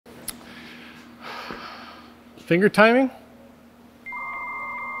finger timing.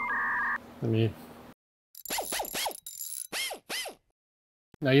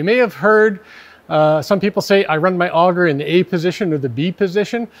 Now you may have heard some people say I run my auger in the A position or the B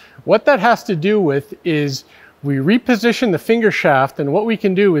position. What that has to do with is we reposition the finger shaft, and what we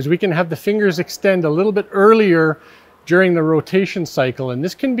can do is we can have the fingers extend a little bit earlier during the rotation cycle. And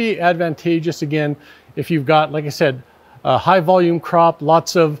this can be advantageous again if you've got, like I said, a high volume crop,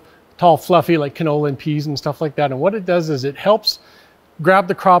 lots of tall fluffy like canola and peas and stuff like that. And what it does is it helps grab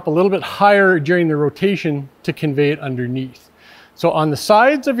the crop a little bit higher during the rotation to convey it underneath. So on the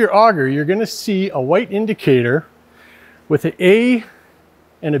sides of your auger, you're going to see a white indicator with an A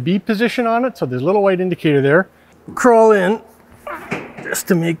and a B position on it. So there's a little white indicator there. Crawl in just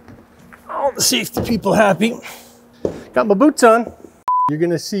to make all the safety people happy. Got my boots on. You're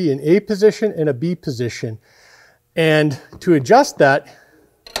going to see an A position and a B position. And to adjust that,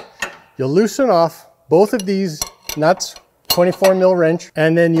 you'll loosen off both of these nuts, 24 mil wrench,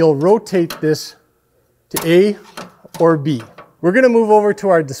 and then you'll rotate this to A or B. We're going to move over to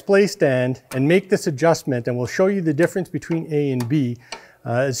our display stand and make this adjustment, and we'll show you the difference between A and B.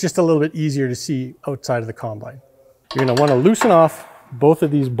 It's just a little bit easier to see outside of the combine. You're going to want to loosen off both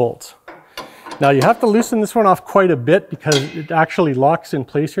of these bolts. Now you have to loosen this one off quite a bit because it actually locks in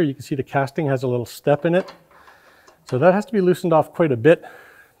place here. You can see the casting has a little step in it. So that has to be loosened off quite a bit.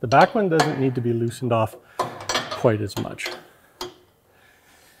 The back one doesn't need to be loosened off quite as much.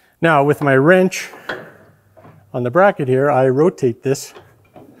 Now with my wrench on the bracket here, I rotate this.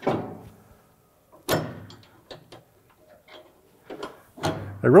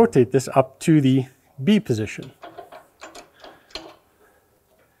 I rotate this up to the B position.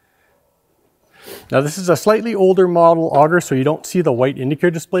 Now this is a slightly older model auger, so you don't see the white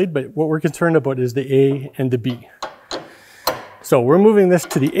indicator displayed, but what we're concerned about is the A and the B. So we're moving this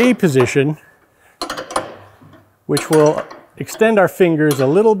to the A position, which will extend our fingers a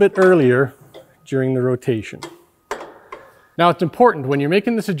little bit earlier during the rotation. Now it's important, when you're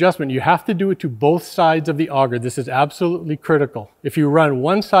making this adjustment, you have to do it to both sides of the auger. This is absolutely critical. If you run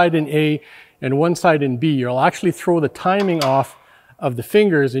one side in A and one side in B, you'll actually throw the timing off of the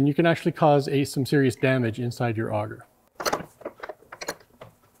fingers, and you can actually cause some serious damage inside your auger.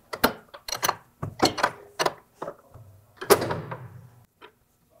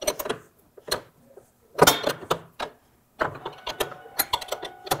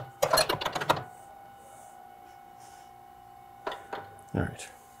 All right.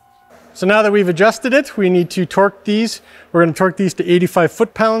 So now that we've adjusted it, we need to torque these. We're going to torque these to 85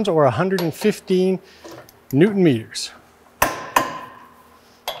 foot-pounds or 115 Newton meters.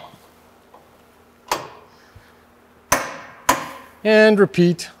 And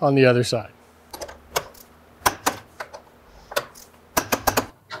repeat on the other side.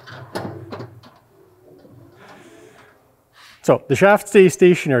 So the shaft stays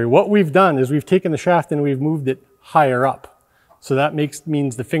stationary. What we've done is we've taken the shaft and we've moved it higher up. So that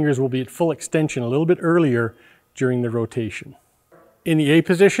means the fingers will be at full extension a little bit earlier during the rotation. In the A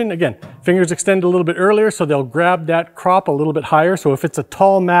position, again, fingers extend a little bit earlier, so they'll grab that crop a little bit higher. So if it's a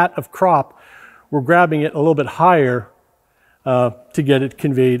tall mat of crop, we're grabbing it a little bit higher to get it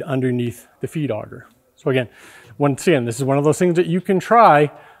conveyed underneath the feed auger. So again, once again, this is one of those things that you can try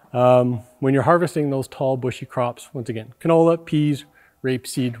when you're harvesting those tall bushy crops. Once again, canola, peas,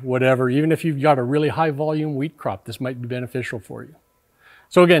 rapeseed, whatever. Even if you've got a really high volume wheat crop, this might be beneficial for you.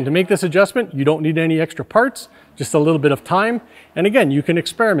 So again, to make this adjustment, you don't need any extra parts, just a little bit of time. And again, you can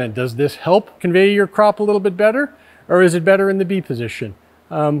experiment. Does this help convey your crop a little bit better, or is it better in the B position?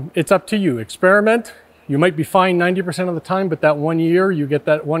 It's up to you. Experiment. You might be fine 90% of the time, but that 1 year you get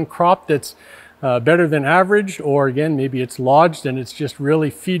that one crop that's better than average, or again, maybe it's lodged and it's just really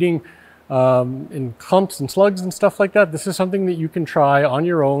feeding in clumps and slugs and stuff like that. This is something that you can try on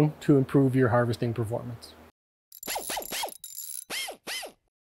your own to improve your harvesting performance.